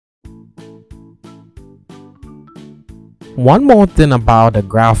one more thing about the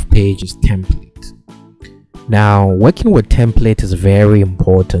graph page is template. Now, working with template is very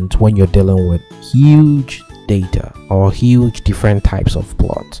important when you're dealing with huge data or huge different types of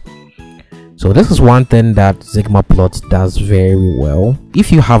plots. So this is one thing that SigmaPlot does very well.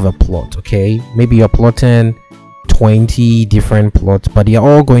 If you have a plot, okay, maybe you're plotting 20 different plots, but they're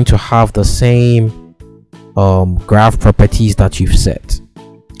all going to have the same graph properties that you've set,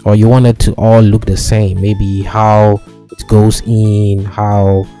 or you want it to all look the same, maybe how it goes in,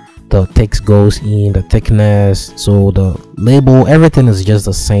 how the text goes in, the thickness, so the label, everything is just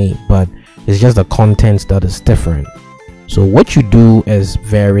the same, but it's just the content that is different. So what you do is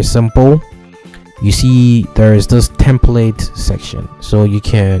very simple. You see there is this template section, so you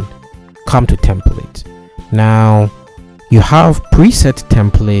can come to template. Now you have preset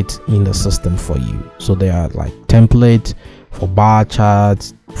templates in the system for you, so there are like templates for bar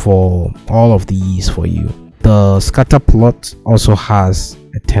charts, for all of these for you. The scatter plot also has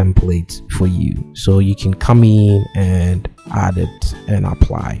a template for you, so you can come in and add it and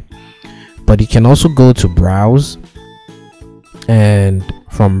apply. But you can also go to browse, and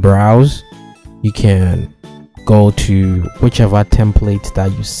from browse you can go to whichever template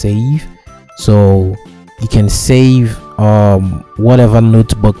that you save. So you can save whatever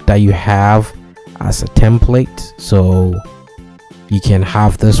notebook that you have as a template. So you can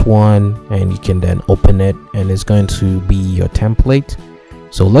have this one and you can then open it and it's going to be your template.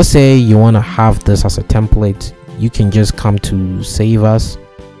 So let's say you want to have this as a template, you can just come to save as,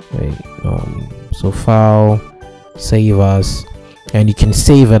 right? So file, save as, and you can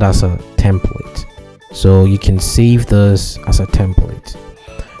save it as a template. So you can save this as a template.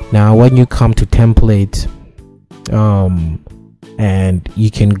 Now when you come to template, and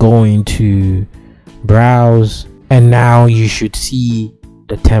you can go into browse, and now you should see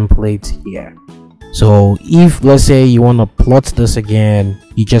the template here. So if let's say you want to plot this again,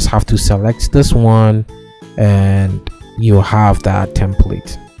 you just have to select this one and you have that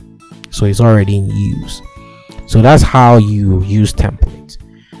template, so it's already in use. So that's how you use templates.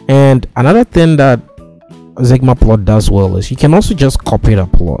 And another thing that SigmaPlot does well is you can also just copy the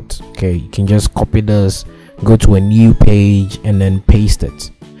plot. Okay, you can just copy this, go to a new page and then paste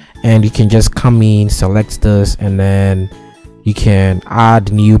it, and you can just come in, select this, and then you can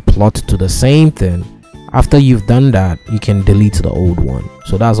add new plot to the same thing. After you've done that, you can delete the old one.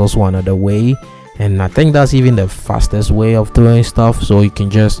 So that's also another way, and I think that's even the fastest way of doing stuff. So you can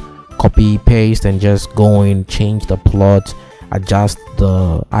just copy paste and just go in, change the plot, adjust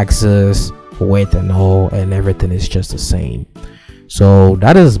the axis, width and all, and everything is just the same. So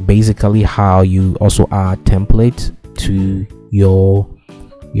that is basically how you also add templates to your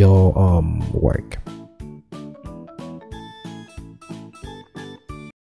work.